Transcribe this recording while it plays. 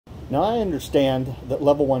Now I understand that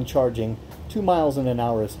level 1 charging 2 miles in an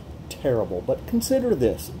hour is terrible, but consider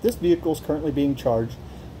this. This vehicle is currently being charged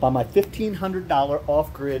by my $1,500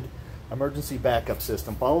 off-grid emergency backup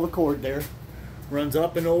system. Follow the cord there. Runs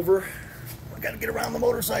up and over. I gotta get around the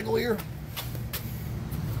motorcycle here.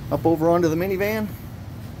 Up over onto the minivan.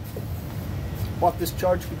 Bought this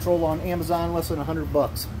charge control on Amazon, less than 100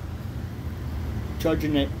 bucks.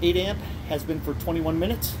 Charging at 8 amp, has been for 21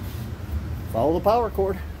 minutes. Follow the power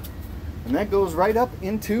cord. And that goes right up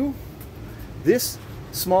into this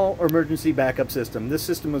small emergency backup system. This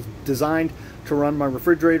system was designed to run my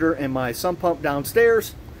refrigerator and my sump pump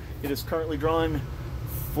downstairs. It is currently drawing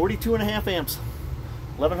 42.5 amps,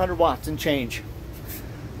 1100 watts and change.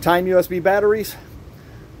 Time USB batteries,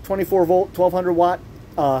 24 volt, 1200 watt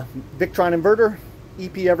Victron inverter,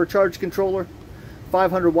 EP Ever charge controller,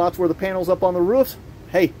 500 watts worth of panels up on the roofs.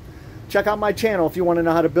 Hey, check out my channel if you want to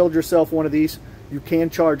know how to build yourself one of these. You can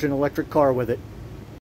charge an electric car with it.